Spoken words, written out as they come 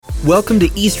Welcome to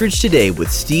Eastridge Today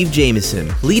with Steve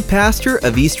Jameson, lead pastor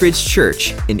of Eastridge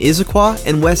Church in Issaquah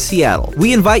and West Seattle.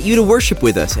 We invite you to worship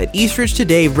with us at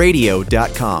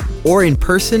eastridgetodayradio.com or in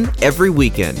person every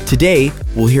weekend. Today,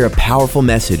 we'll hear a powerful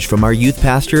message from our youth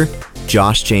pastor,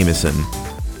 Josh Jameson.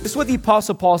 This is what the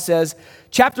Apostle Paul says,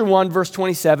 chapter 1, verse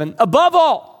 27. Above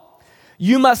all,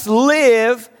 you must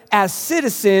live as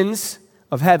citizens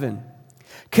of heaven,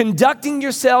 conducting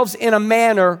yourselves in a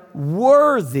manner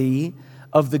worthy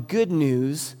of the good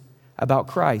news about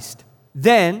Christ.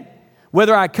 Then,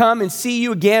 whether I come and see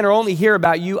you again or only hear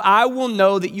about you, I will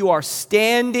know that you are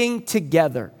standing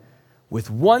together with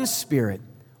one spirit,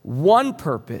 one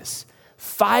purpose,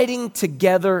 fighting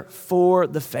together for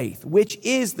the faith, which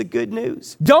is the good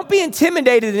news. Don't be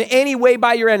intimidated in any way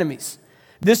by your enemies.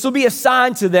 This will be a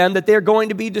sign to them that they're going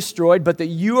to be destroyed, but that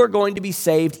you are going to be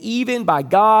saved even by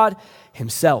God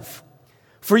Himself.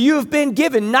 For you have been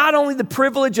given not only the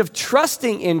privilege of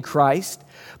trusting in Christ,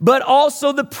 but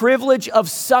also the privilege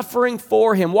of suffering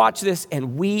for Him. Watch this,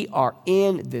 and we are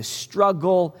in this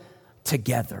struggle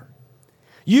together.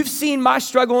 You've seen my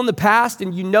struggle in the past,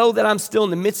 and you know that I'm still in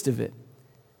the midst of it.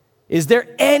 Is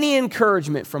there any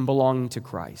encouragement from belonging to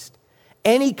Christ?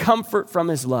 Any comfort from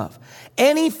His love?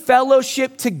 Any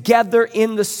fellowship together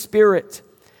in the Spirit?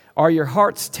 Are your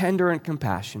hearts tender and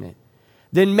compassionate?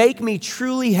 Then make me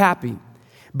truly happy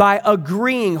by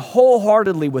agreeing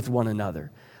wholeheartedly with one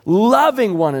another,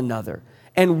 loving one another,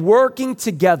 and working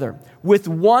together with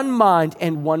one mind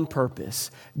and one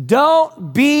purpose.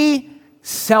 Don't be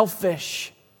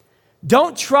selfish.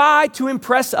 Don't try to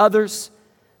impress others.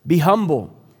 Be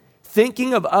humble,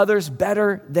 thinking of others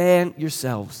better than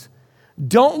yourselves.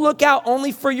 Don't look out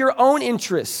only for your own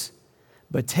interests,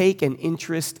 but take an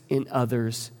interest in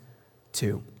others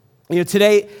too.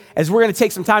 Today, as we're going to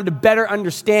take some time to better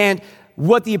understand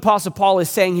what the Apostle Paul is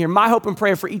saying here, my hope and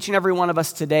prayer for each and every one of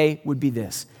us today would be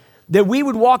this: that we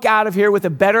would walk out of here with a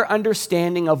better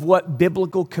understanding of what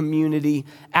biblical community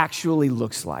actually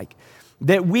looks like.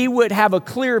 That we would have a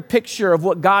clearer picture of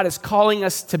what God is calling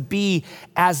us to be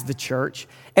as the church.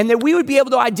 And that we would be able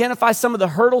to identify some of the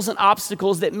hurdles and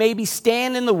obstacles that maybe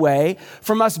stand in the way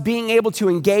from us being able to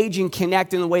engage and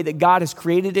connect in the way that God has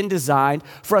created and designed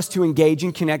for us to engage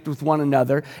and connect with one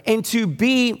another, and to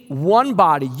be one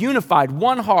body, unified,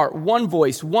 one heart, one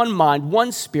voice, one mind,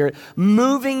 one spirit,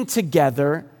 moving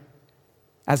together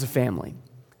as a family.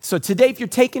 So today, if you're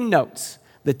taking notes,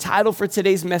 the title for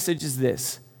today's message is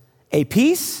this: a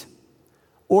piece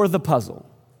or the puzzle?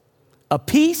 A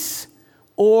piece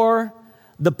or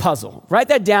the puzzle? Write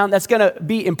that down. That's going to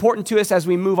be important to us as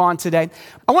we move on today.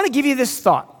 I want to give you this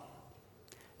thought.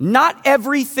 Not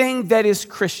everything that is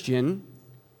Christian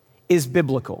is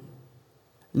biblical.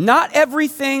 Not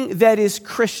everything that is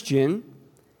Christian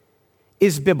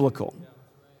is biblical.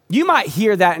 You might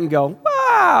hear that and go,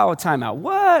 wow, time out.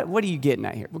 What are you getting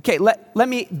at here? Okay, let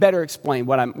me better explain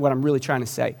what I'm really trying to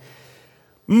say.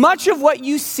 Much of what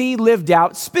you see lived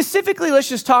out, specifically, let's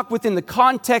just talk within the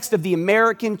context of the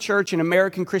American church and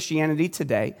American Christianity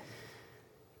today,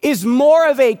 is more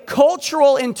of a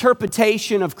cultural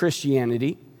interpretation of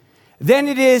Christianity than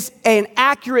it is an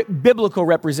accurate biblical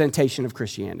representation of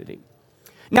Christianity.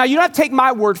 Now, you don't have to take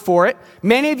my word for it.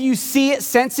 Many of you see it,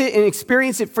 sense it, and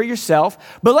experience it for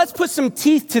yourself. But let's put some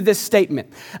teeth to this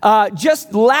statement.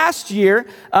 Just last year,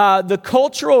 the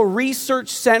Cultural Research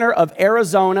Center of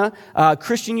Arizona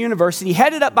Christian University,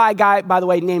 headed up by a guy, by the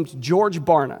way, named George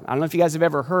Barna. I don't know if you guys have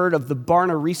ever heard of the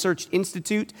Barna Research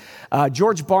Institute.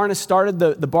 George Barna started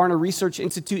the Barna Research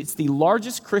Institute. It's the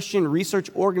largest Christian research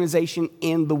organization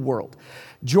in the world.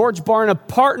 George Barna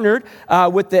partnered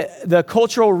with the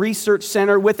Cultural Research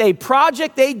Center with a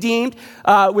project they deemed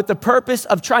with the purpose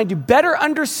of trying to better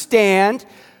understand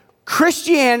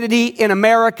Christianity in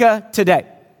America today.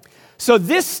 So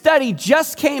this study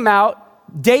just came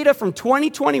out, data from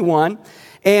 2021,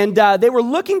 and they were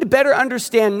looking to better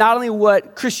understand not only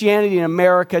what Christianity in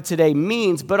America today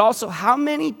means, but also how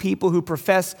many people who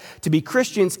profess to be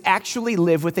Christians actually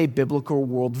live with a biblical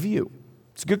worldview.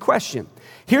 It's a good question.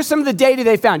 Here's some of the data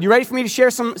they found. You ready for me to share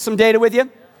some data with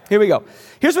you? Here we go.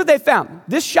 Here's what they found.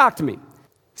 This shocked me.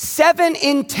 7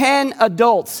 in 10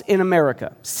 adults in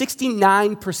America,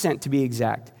 69% to be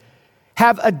exact,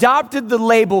 have adopted the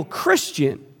label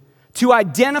Christian to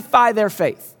identify their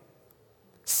faith.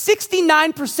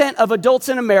 69% of adults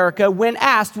in America, when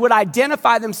asked, would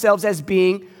identify themselves as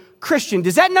being Christian.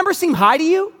 Does that number seem high to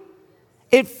you?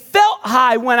 It felt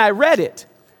high when I read it.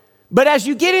 But as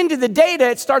you get into the data,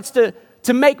 it starts to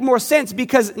make more sense,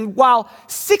 because while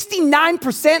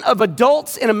 69% of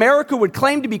adults in America would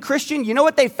claim to be Christian, you know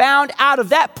what they found out of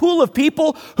that pool of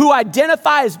people who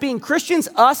identify as being Christians,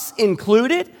 us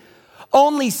included?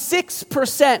 only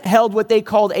 6% held what they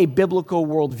called a biblical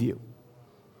worldview.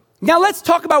 Now let's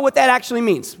talk about what that actually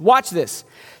means. Watch this.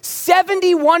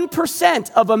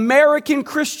 71% of American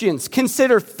Christians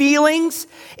consider feelings,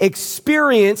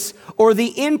 experience, or the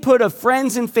input of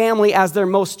friends and family as their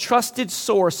most trusted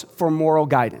source for moral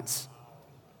guidance.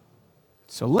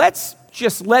 So let's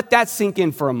just let that sink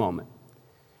in for a moment.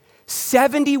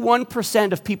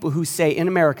 71% of people who say in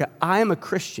America, I am a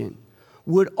Christian,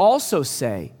 would also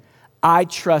say, I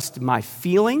trust my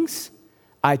feelings,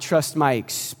 I trust my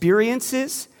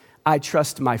experiences, I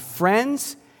trust my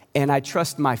friends, and I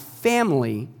trust my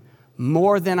family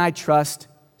more than I trust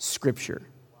Scripture.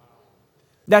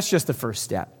 That's just the first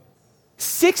step.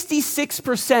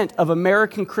 66% of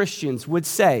American Christians would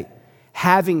say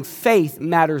having faith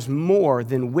matters more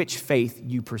than which faith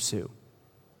you pursue.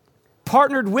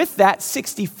 Partnered with that,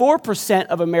 64%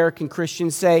 of American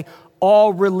Christians say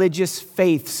all religious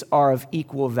faiths are of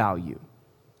equal value.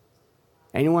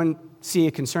 Anyone see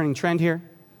a concerning trend here?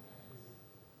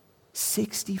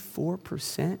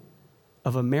 64%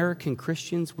 of American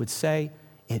Christians would say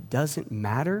it doesn't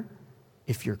matter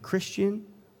if you're Christian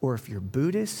or if you're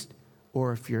Buddhist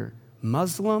or if you're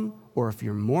Muslim or if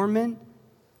you're Mormon.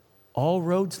 All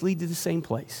roads lead to the same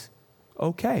place.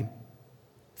 Okay.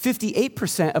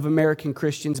 58% of American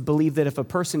Christians believe that if a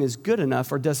person is good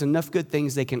enough or does enough good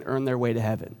things, they can earn their way to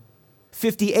heaven.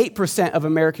 58% of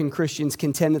American Christians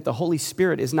contend that the Holy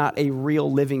Spirit is not a real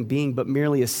living being, but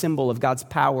merely a symbol of God's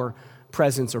power,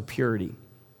 presence, or purity.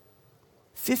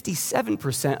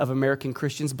 57% of American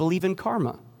Christians believe in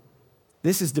karma.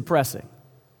 This is depressing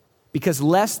because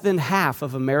less than half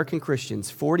of American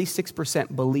Christians,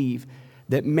 46%, believe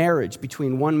that marriage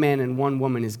between one man and one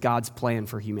woman is God's plan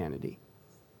for humanity.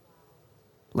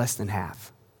 Less than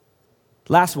half.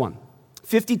 Last one.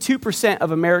 52%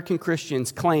 of American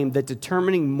Christians claim that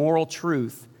determining moral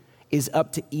truth is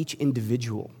up to each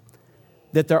individual,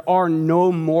 that there are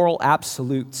no moral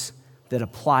absolutes that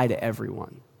apply to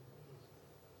everyone.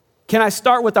 Can I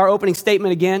start with our opening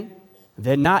statement again?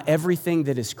 That not everything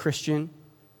that is Christian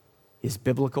is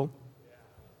biblical.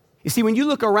 You see, when you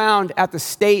look around at the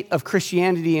state of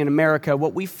Christianity in America,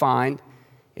 what we find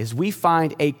is we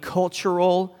find a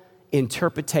cultural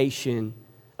interpretation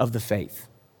of the faith,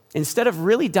 instead of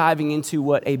really diving into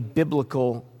what a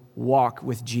biblical walk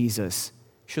with Jesus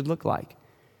should look like.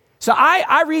 So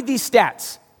I read these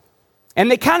stats, and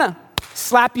they kind of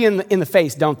slap you in the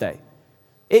face, don't they?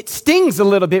 It stings a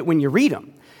little bit when you read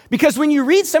them. Because when you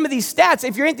read some of these stats,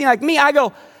 if you're anything like me, I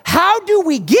go, how do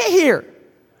we get here?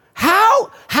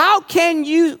 How can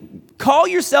you call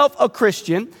yourself a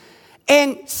Christian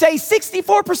and say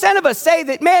 64% of us say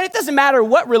that, man, it doesn't matter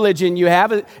what religion you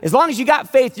have. As long as you got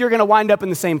faith, you're going to wind up in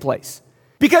the same place.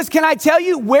 Because can I tell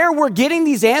you where we're getting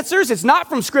these answers? It's not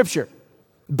from Scripture.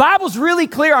 The Bible's really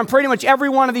clear on pretty much every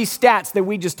one of these stats that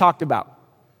we just talked about,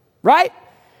 right?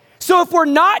 So if we're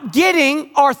not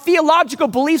getting our theological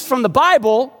beliefs from the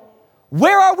Bible,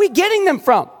 where are we getting them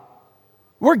from?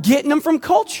 We're getting them from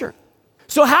culture.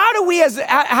 So how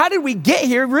did we get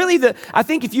here? Really, I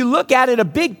think if you look at it, a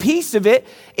big piece of it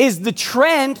is the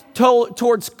trend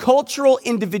towards cultural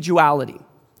individuality,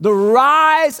 the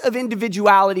rise of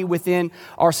individuality within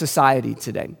our society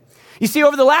today. You see,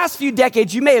 over the last few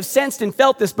decades, you may have sensed and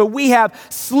felt this, but we have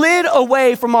slid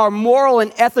away from our moral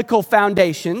and ethical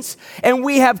foundations, and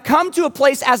we have come to a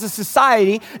place as a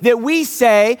society that we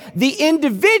say the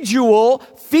individual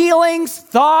feelings,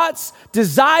 thoughts,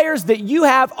 desires that you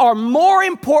have are more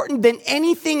important than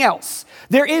anything else.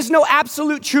 There is no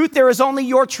absolute truth. There is only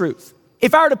your truth.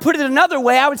 If I were to put it another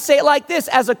way, I would say it like this.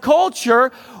 As a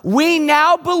culture, we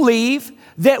now believe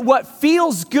that what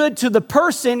feels good to the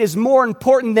person is more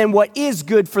important than what is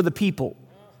good for the people.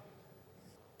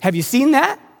 Have you seen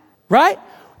that? Right?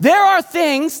 There are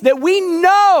things that we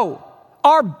know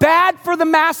are bad for the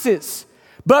masses,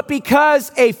 but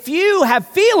because a few have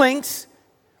feelings,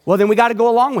 well, then we got to go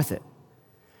along with it.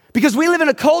 Because we live in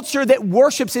a culture that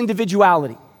worships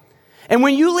individuality. And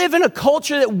when you live in a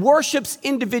culture that worships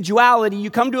individuality, you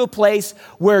come to a place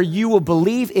where you will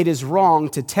believe it is wrong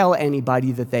to tell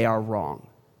anybody that they are wrong.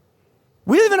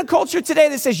 We live in a culture today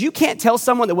that says you can't tell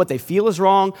someone that what they feel is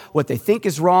wrong, what they think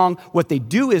is wrong, what they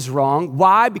do is wrong.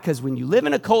 Why? Because when you live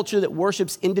in a culture that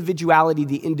worships individuality,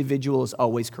 the individual is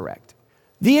always correct.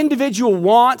 The individual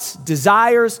wants,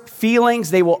 desires, feelings,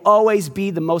 they will always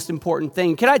be the most important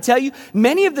thing. Can I tell you,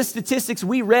 many of the statistics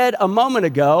we read a moment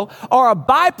ago are a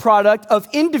byproduct of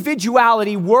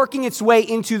individuality working its way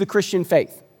into the Christian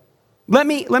faith. Let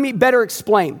me better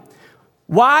explain.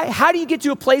 Why? How do you get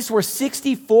to a place where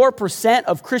 64%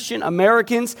 of Christian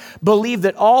Americans believe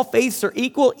that all faiths are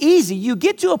equal? Easy. You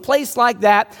get to a place like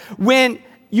that when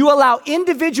you allow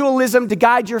individualism to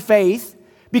guide your faith,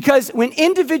 because when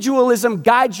individualism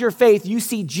guides your faith, you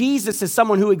see Jesus as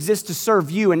someone who exists to serve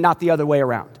you and not the other way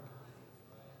around.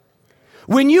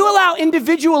 When you allow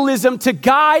individualism to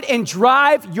guide and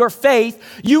drive your faith,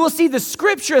 you will see the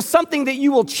scripture as something that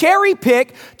you will cherry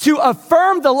pick to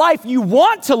affirm the life you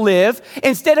want to live,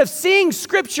 instead of seeing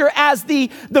scripture as the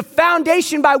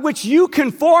foundation by which you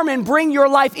conform and bring your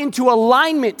life into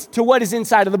alignment to what is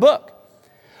inside of the book.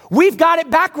 We've got it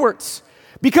backwards,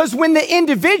 because when the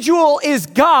individual is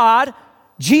God,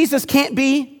 Jesus can't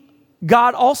be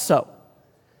God also.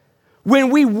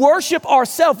 When we worship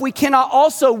ourselves, we cannot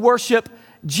also worship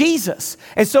Jesus.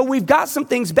 And so we've got some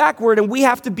things backward, and we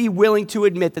have to be willing to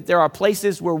admit that there are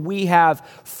places where we have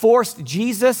forced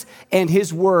Jesus and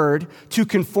his word to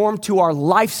conform to our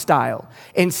lifestyle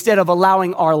instead of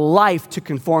allowing our life to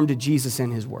conform to Jesus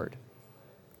and his word.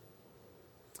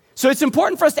 So it's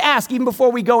important for us to ask, even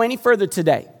before we go any further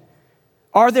today,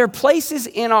 are there places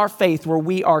in our faith where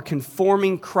we are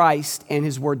conforming Christ and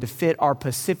his word to fit our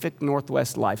Pacific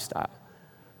Northwest lifestyle?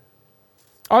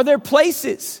 Are there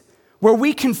places where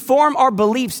we conform our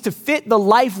beliefs to fit the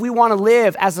life we want to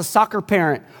live as a soccer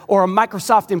parent or a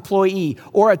Microsoft employee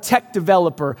or a tech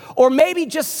developer, or maybe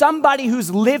just somebody who's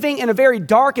living in a very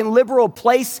dark and liberal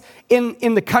place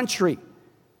in the country?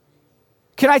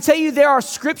 Can I tell you, there are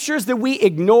scriptures that we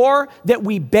ignore, that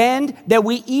we bend, that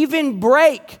we even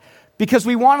break, because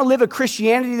we want to live a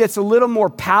Christianity that's a little more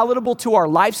palatable to our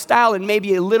lifestyle and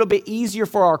maybe a little bit easier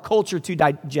for our culture to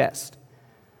digest.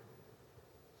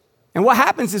 And what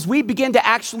happens is we begin to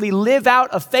actually live out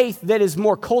a faith that is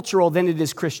more cultural than it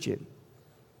is Christian.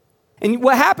 And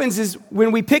what happens is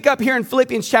when we pick up here in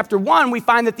Philippians chapter 1, we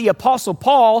find that the Apostle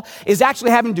Paul is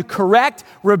actually having to correct,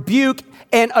 rebuke,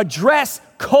 and address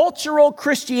cultural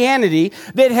Christianity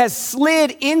that has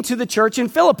slid into the church in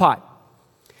Philippi.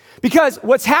 Because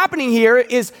what's happening here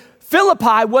is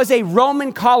Philippi was a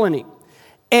Roman colony.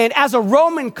 And as a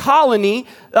Roman colony,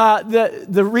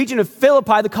 the region of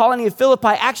Philippi, the colony of Philippi,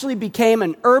 actually became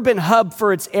an urban hub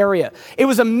for its area. It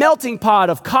was a melting pot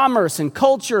of commerce and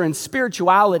culture and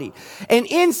spirituality. And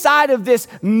inside of this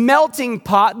melting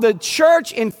pot, the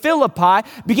church in Philippi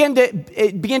began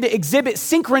to exhibit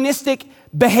synchronistic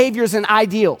behaviors and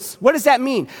ideals. What does that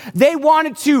mean? They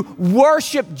wanted to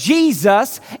worship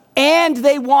Jesus and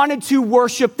they wanted to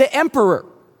worship the emperor.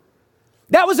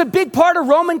 That was a big part of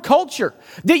Roman culture,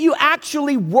 that you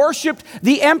actually worshiped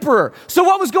the emperor. So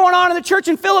what was going on in the church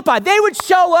in Philippi? They would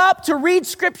show up to read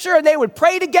scripture and they would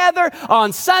pray together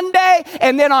on Sunday,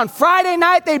 and then on Friday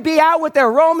night they'd be out with their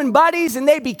Roman buddies and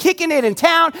they'd be kicking it in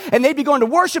town and they'd be going to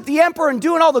worship the emperor and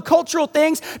doing all the cultural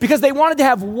things because they wanted to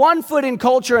have one foot in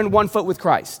culture and one foot with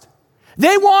Christ.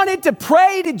 They wanted to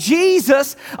pray to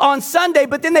Jesus on Sunday,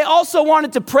 but then they also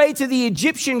wanted to pray to the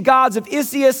Egyptian gods of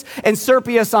Isis and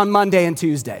Serpius on Monday and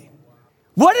Tuesday.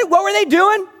 What were they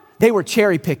doing? They were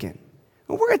cherry picking.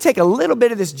 Well, we're going to take a little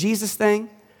bit of this Jesus thing.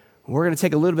 We're going to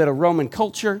take a little bit of Roman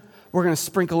culture. We're going to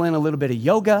sprinkle in a little bit of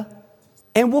yoga,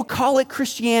 and we'll call it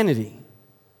Christianity.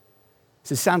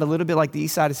 Does it sound a little bit like the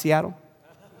east side of Seattle?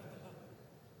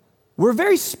 We're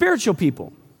very spiritual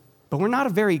people, but we're not a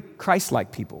very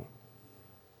Christ-like people,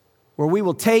 where we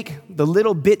will take the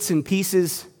little bits and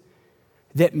pieces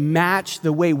that match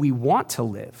the way we want to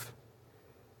live,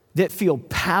 that feel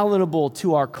palatable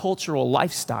to our cultural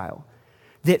lifestyle,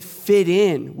 that fit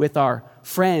in with our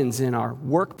friends in our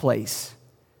workplace.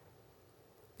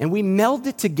 And we meld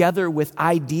it together with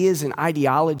ideas and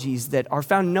ideologies that are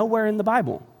found nowhere in the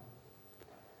Bible.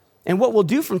 And what we'll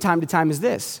do from time to time is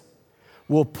this.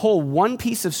 We'll pull one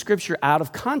piece of scripture out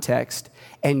of context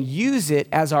and use it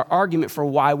as our argument for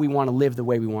why we want to live the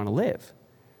way we want to live.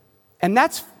 And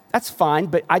that's fine,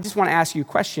 but I just want to ask you a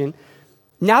question.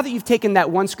 Now that you've taken that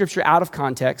one scripture out of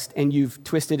context and you've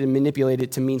twisted and manipulated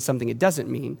it to mean something it doesn't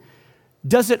mean,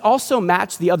 does it also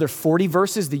match the other 40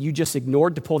 verses that you just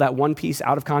ignored to pull that one piece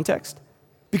out of context?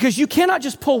 Because you cannot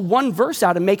just pull one verse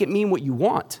out and make it mean what you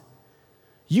want.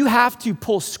 You have to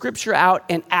pull scripture out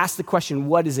and ask the question,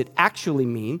 what does it actually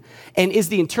mean? And is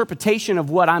the interpretation of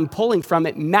what I'm pulling from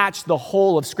it match the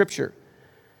whole of scripture?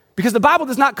 Because the Bible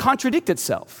does not contradict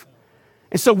itself.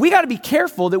 And so we got to be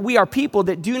careful that we are people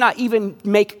that do not even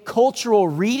make cultural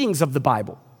readings of the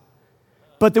Bible,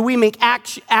 but that we make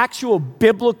actual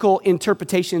biblical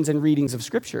interpretations and readings of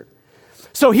scripture.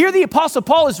 So here the Apostle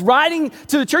Paul is writing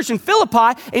to the church in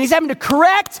Philippi, and he's having to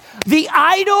correct the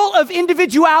idol of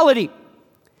individuality.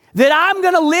 That I'm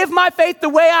going to live my faith the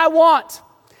way I want.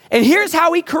 And here's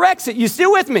how he corrects it. You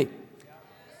still with me?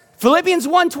 Philippians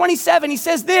 1:27, he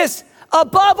says this,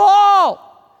 above all.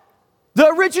 The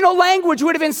original language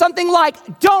would have been something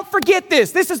like, don't forget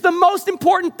this. This is the most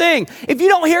important thing. If you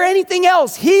don't hear anything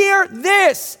else, hear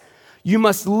this. You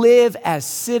must live as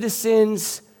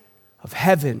citizens of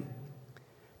heaven,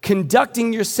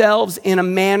 conducting yourselves in a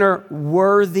manner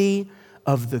worthy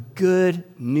of the good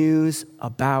news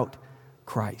about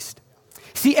Christ.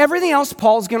 See, everything else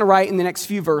Paul's going to write in the next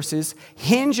few verses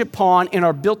hinge upon and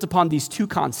are built upon these two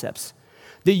concepts,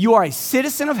 that you are a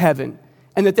citizen of heaven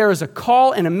and that there is a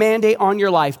call and a mandate on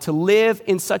your life to live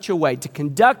in such a way, to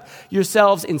conduct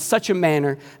yourselves in such a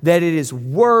manner that it is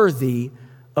worthy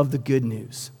of the good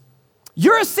news.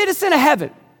 You're a citizen of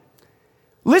heaven.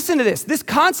 Listen to this. This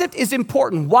concept is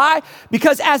important. Why?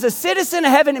 Because as a citizen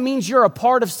of heaven, it means you're a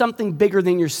part of something bigger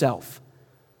than yourself.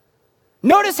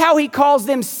 Notice how he calls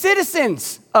them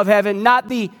citizens of heaven, not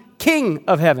the king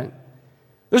of heaven.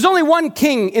 There's only one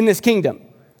king in this kingdom,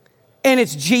 and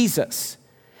it's Jesus.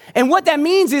 And what that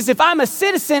means is if I'm a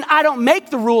citizen, I don't make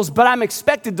the rules, but I'm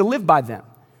expected to live by them.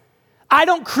 I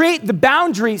don't create the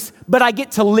boundaries, but I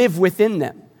get to live within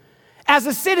them. As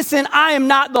a citizen, I am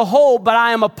not the whole, but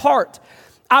I am a part.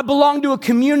 I belong to a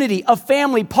community, a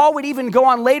family. Paul would even go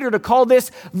on later to call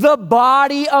this the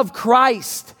body of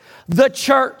Christ, the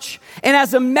church. And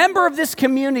as a member of this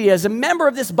community, as a member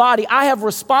of this body, I have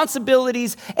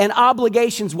responsibilities and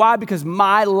obligations. Why? Because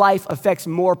my life affects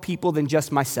more people than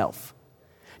just myself.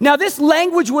 Now, this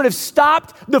language would have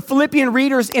stopped the Philippian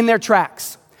readers in their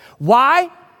tracks.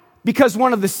 Why? Because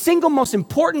one of the single most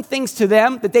important things to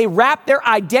them that they wrapped their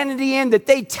identity in, that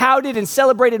they touted and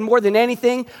celebrated more than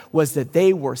anything, was that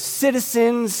they were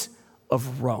citizens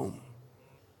of Rome.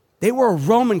 They were a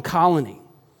Roman colony.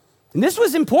 And this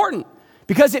was important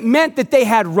because it meant that they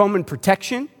had Roman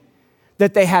protection,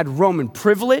 that they had Roman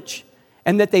privilege,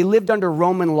 and that they lived under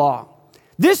Roman law.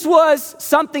 This was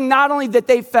something not only that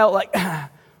they felt like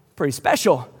pretty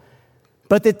special,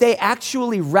 but that they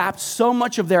actually wrapped so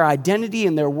much of their identity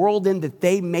and their world in that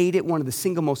they made it one of the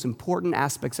single most important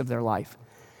aspects of their life.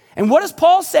 And what does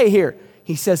Paul say here?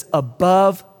 He says,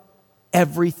 above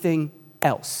everything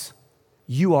else,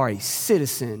 you are a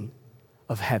citizen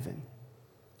of heaven.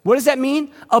 What does that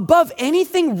mean? Above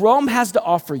anything Rome has to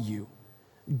offer you,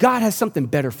 God has something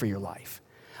better for your life.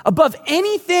 Above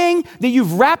anything that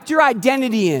you've wrapped your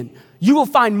identity in, you will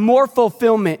find more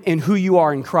fulfillment in who you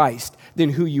are in Christ than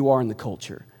who you are in the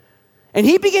culture. And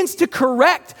he begins to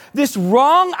correct this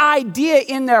wrong idea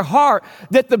in their heart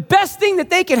that the best thing that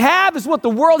they could have is what the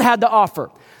world had to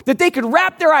offer. That they could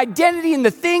wrap their identity in the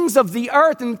things of the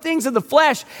earth and things of the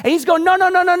flesh. And he's going, no.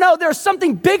 There's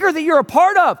something bigger that you're a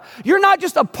part of. You're not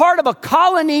just a part of a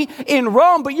colony in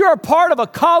Rome, but you're a part of a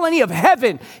colony of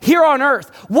heaven here on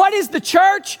earth. What is the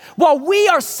church? While we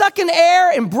are sucking air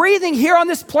and breathing here on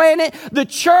this planet, the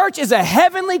church is a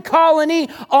heavenly colony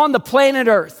on the planet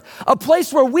earth. A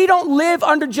place where we don't live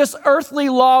under just earthly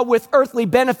law with earthly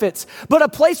benefits, but a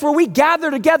place where we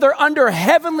gather together under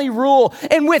heavenly rule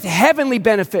and with heavenly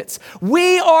benefits.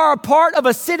 We are a part of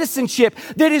a citizenship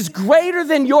that is greater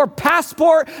than your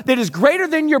passport, that is greater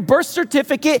than your birth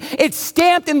certificate. It's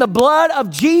stamped in the blood of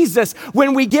Jesus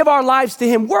when we give our lives to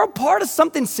him. We're a part of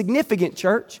something significant,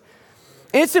 church.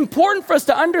 And it's important for us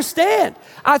to understand.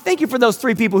 I thank you for those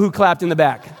 3 people who clapped in the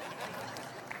back.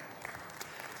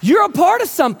 You're a part of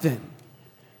something.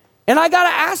 And I got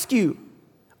to ask you,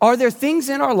 are there things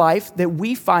in our life that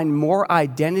we find more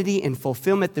identity and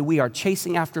fulfillment that we are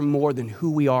chasing after more than who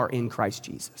we are in Christ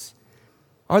Jesus?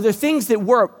 Are there things that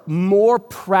we're more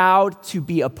proud to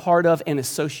be a part of and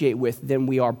associate with than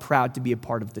we are proud to be a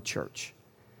part of the church?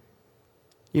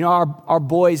 You know, our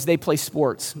boys, they play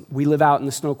sports. We live out in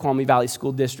the Snoqualmie Valley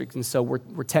School District, and so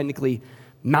we're technically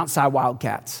Mount Si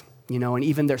Wildcats, you know, and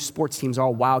even their sports teams are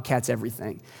all Wildcats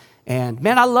everything. And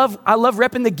man, I love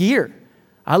repping the gear.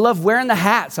 I love wearing the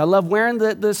hats. I love wearing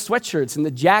the sweatshirts and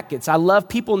the jackets. I love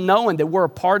people knowing that we're a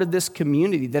part of this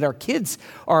community, that our kids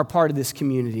are a part of this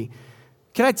community.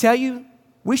 Can I tell you,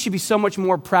 we should be so much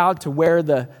more proud to wear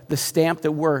the stamp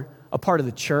that we're a part of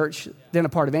the church than a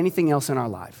part of anything else in our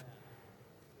life.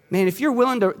 Man, if you're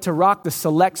willing to rock the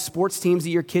select sports teams that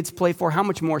your kids play for, how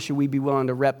much more should we be willing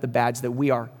to rep the badge that we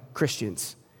are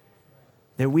Christians,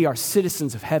 that we are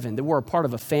citizens of heaven, that we're a part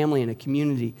of a family and a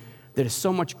community that is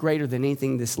so much greater than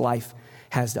anything this life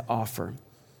has to offer.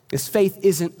 This faith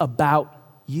isn't about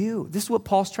you. This is what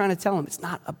Paul's trying to tell him. It's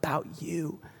not about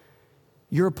you.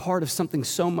 You're a part of something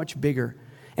so much bigger.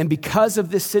 And because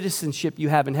of this citizenship you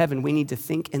have in heaven, we need to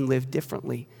think and live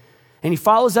differently. And he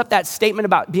follows up that statement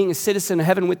about being a citizen of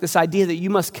heaven with this idea that you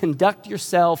must conduct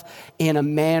yourself in a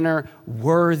manner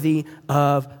worthy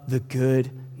of the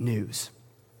good news.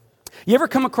 You ever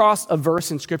come across a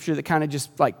verse in Scripture that kind of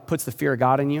just like puts the fear of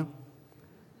God in you?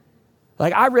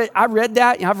 Like I read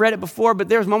that, I've read it before, but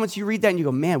there's moments you read that and you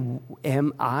go, man,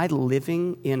 am I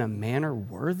living in a manner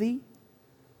worthy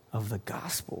of the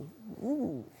gospel?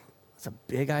 Ooh, that's a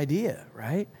big idea,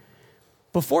 right?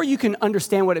 Before you can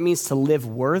understand what it means to live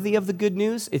worthy of the good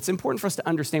news, it's important for us to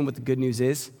understand what the good news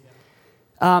is.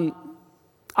 I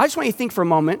just want you to think for a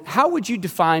moment, how would you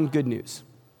define good news?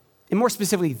 And more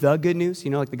specifically, the good news,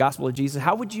 like the gospel of Jesus,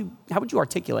 how would you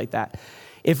articulate that?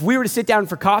 If we were to sit down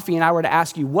for coffee and I were to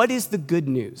ask you, what is the good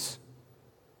news?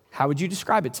 How would you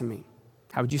describe it to me?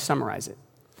 How would you summarize it?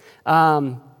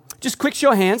 Just quick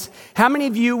show of hands. How many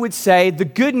of you would say the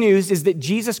good news is that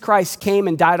Jesus Christ came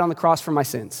and died on the cross for my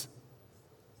sins?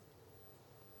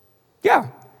 Yeah.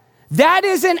 That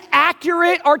is an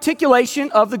accurate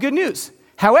articulation of the good news.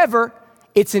 However,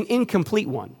 it's an incomplete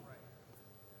one.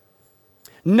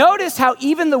 Notice how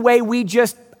even the way we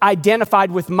just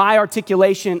identified with my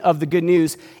articulation of the good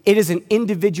news, it is an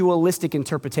individualistic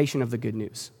interpretation of the good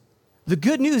news. The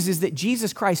good news is that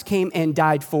Jesus Christ came and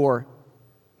died for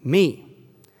me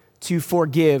to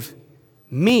forgive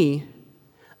me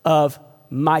of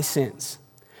my sins.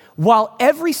 While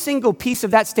every single piece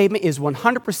of that statement is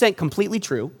 100% completely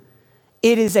true,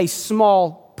 it is a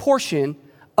small portion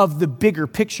of the bigger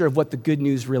picture of what the good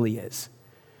news really is.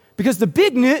 Because the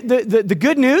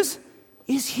good news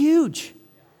is huge.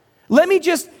 Let me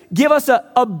just give us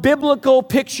a biblical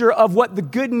picture of what the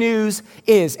good news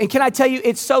is. And can I tell you,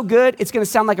 it's so good, it's going to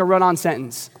sound like a run-on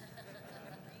sentence.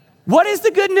 What is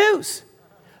the good news?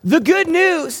 The good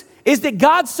news is that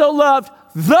God so loved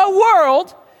the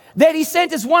world that he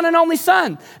sent his one and only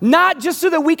son, not just so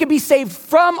that we could be saved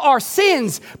from our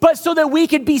sins, but so that we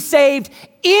could be saved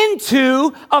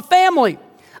into a family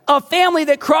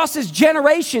that crosses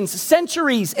generations,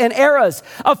 centuries, and eras,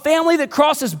 a family that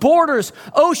crosses borders,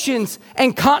 oceans,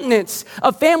 and continents,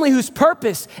 a family whose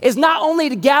purpose is not only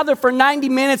to gather for 90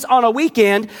 minutes on a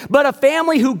weekend, but a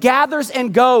family who gathers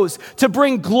and goes to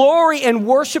bring glory and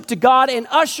worship to God and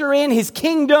usher in his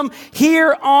kingdom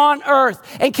here on earth.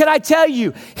 And can I tell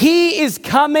you, he is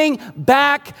coming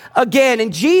back again.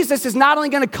 And Jesus is not only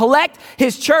going to collect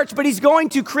his church, but he's going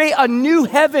to create a new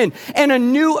heaven and a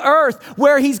new earth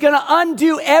where he's going to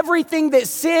undo everything that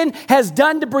sin has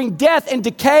done to bring death and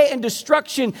decay and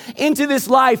destruction into this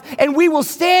life. And we will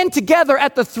stand together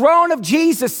at the throne of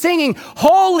Jesus singing,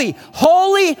 "Holy,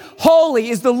 holy, holy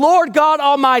is the Lord God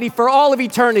Almighty for all of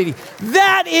eternity."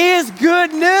 That is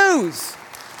good news.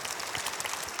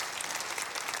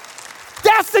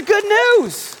 That's the good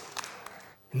news.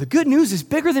 And the good news is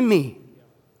bigger than me.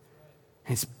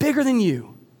 And it's bigger than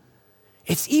you.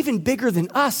 It's even bigger than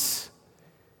us.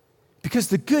 Because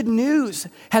the good news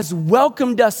has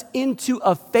welcomed us into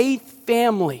a faith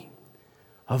family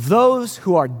of those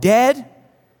who are dead,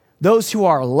 those who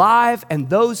are alive, and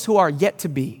those who are yet to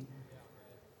be.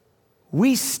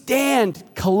 We stand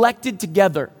collected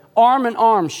together, arm in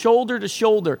arm, shoulder to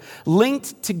shoulder,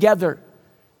 linked together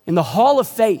in the hall of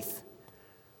faith,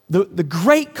 the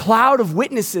great cloud of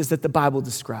witnesses that the Bible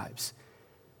describes,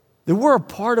 that we're a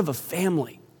part of a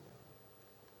family.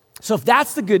 So if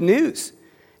that's the good news,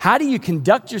 how do you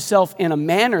conduct yourself in a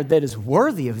manner that is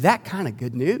worthy of that kind of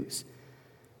good news?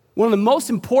 One of the most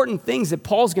important things that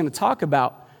Paul's going to talk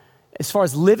about as far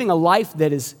as living a life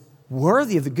that is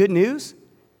worthy of the good news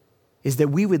is that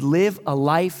we would live a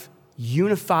life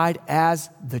unified as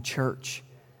the church.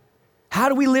 How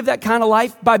do we live that kind of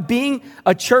life? By being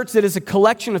a church that is a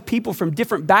collection of people from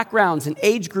different backgrounds and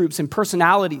age groups and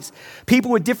personalities,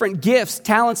 people with different gifts,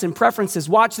 talents, and preferences,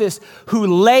 watch this, who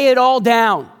lay it all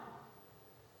down.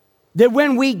 That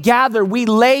when we gather, we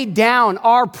lay down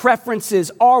our preferences,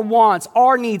 our wants,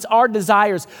 our needs, our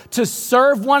desires to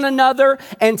serve one another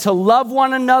and to love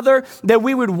one another, that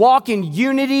we would walk in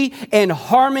unity and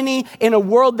harmony in a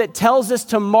world that tells us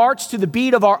to march to the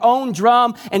beat of our own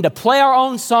drum and to play our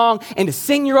own song and to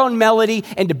sing your own melody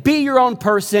and to be your own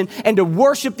person and to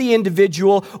worship the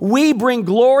individual. We bring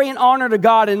glory and honor to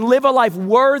God and live a life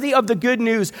worthy of the good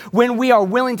news when we are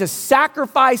willing to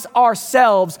sacrifice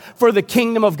ourselves for the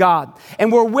kingdom of God.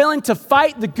 And we're willing to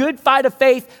fight the good fight of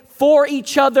faith for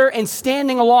each other and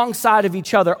standing alongside of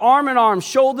each other, arm in arm,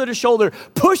 shoulder to shoulder,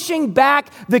 pushing back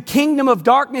the kingdom of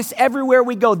darkness everywhere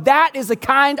we go. That is the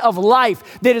kind of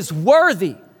life that is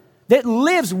worthy, that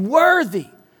lives worthy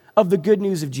of the good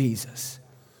news of Jesus.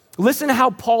 Listen to how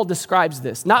Paul describes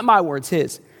this. Not my words,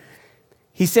 his.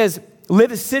 He says,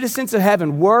 live as citizens of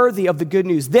heaven, worthy of the good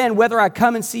news. Then, whether I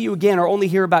come and see you again or only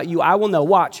hear about you, I will know,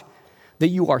 watch, that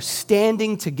you are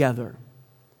standing together,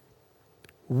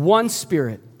 one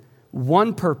spirit,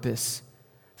 one purpose,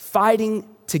 fighting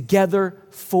together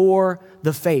for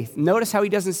the faith. Notice how he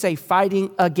doesn't say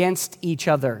fighting against each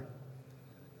other.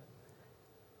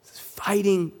 It's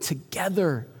fighting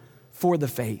together for the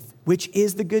faith, which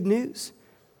is the good news.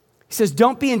 He says,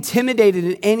 don't be intimidated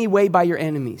in any way by your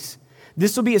enemies.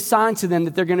 This will be a sign to them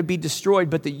that they're going to be destroyed,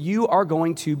 but that you are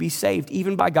going to be saved,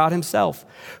 even by God himself.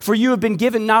 For you have been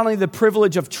given not only the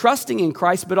privilege of trusting in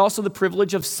Christ, but also the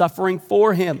privilege of suffering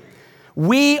for him.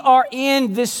 We are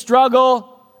in this struggle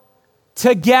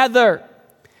together.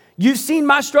 You've seen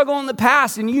my struggle in the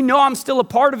past, and you know I'm still a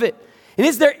part of it. And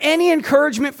is there any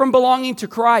encouragement from belonging to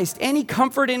Christ, any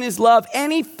comfort in his love,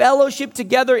 any fellowship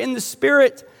together in the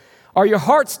Spirit? Are your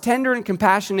hearts tender and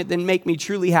compassionate? Then make me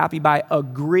truly happy by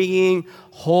agreeing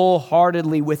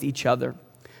wholeheartedly with each other,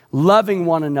 loving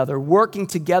one another, working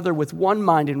together with one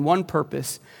mind and one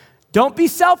purpose. Don't be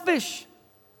selfish.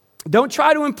 Don't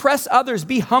try to impress others.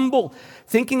 Be humble,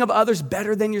 thinking of others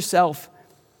better than yourself.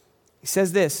 He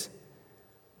says this,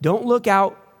 don't look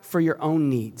out for your own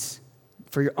needs,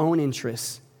 for your own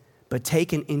interests, but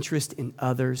take an interest in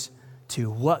others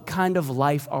too. What kind of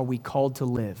life are we called to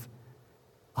live?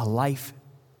 A life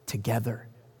together,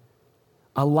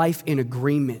 a life in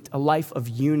agreement, a life of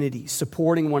unity,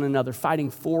 supporting one another,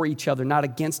 fighting for each other, not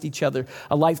against each other,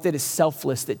 a life that is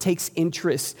selfless, that takes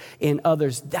interest in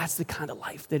others. That's the kind of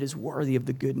life that is worthy of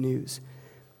the good news.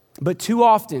 But too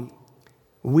often,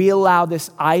 we allow this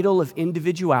idol of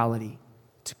individuality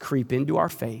to creep into our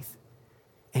faith,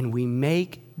 and we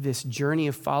make this journey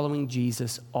of following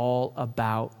Jesus all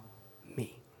about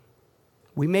me.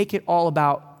 We make it all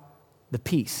about the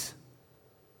piece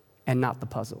and not the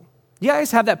puzzle. You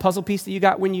guys have that puzzle piece that you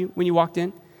got when you walked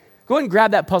in? Go ahead and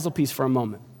grab that puzzle piece for a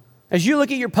moment. As you look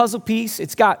at your puzzle piece,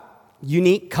 it's got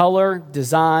unique color,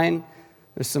 design.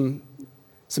 There's some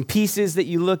pieces that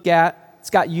you look at. It's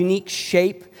got unique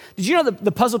shape. Did you know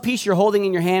the puzzle piece you're holding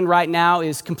in your hand right now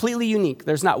is completely unique?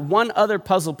 There's not one other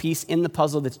puzzle piece in the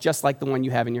puzzle that's just like the one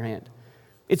you have in your hand.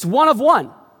 It's one of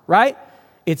one, right?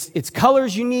 Its color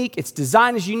is unique, its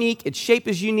design is unique, its shape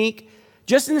is unique.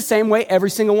 Just in the same way,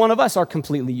 every single one of us are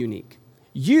completely unique.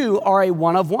 You are a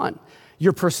one of one.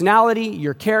 Your personality,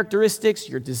 your characteristics,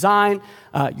 your design,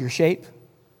 your shape,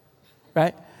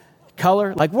 right?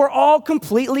 Color, like we're all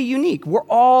completely unique. We're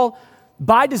all,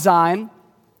 by design,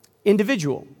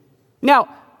 individual. Now,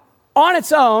 on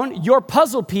its own, your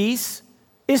puzzle piece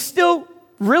is still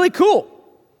really cool.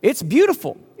 It's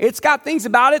beautiful. It's got things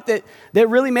about it that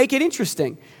really make it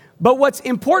interesting. But what's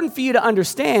important for you to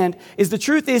understand is the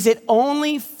truth is it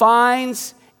only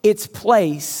finds its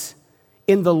place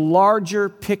in the larger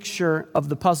picture of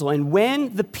the puzzle. And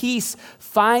when the piece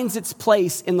finds its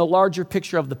place in the larger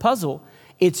picture of the puzzle,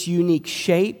 its unique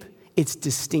shape, its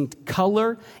distinct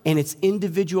color, and its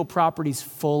individual properties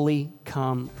fully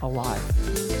come alive.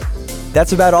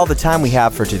 That's about all the time we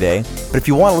have for today. But if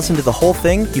you want to listen to the whole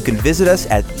thing, you can visit us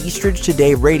at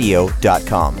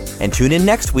eastridgetodayradio.com. And tune in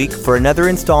next week for another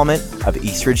installment of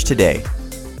Eastridge Today.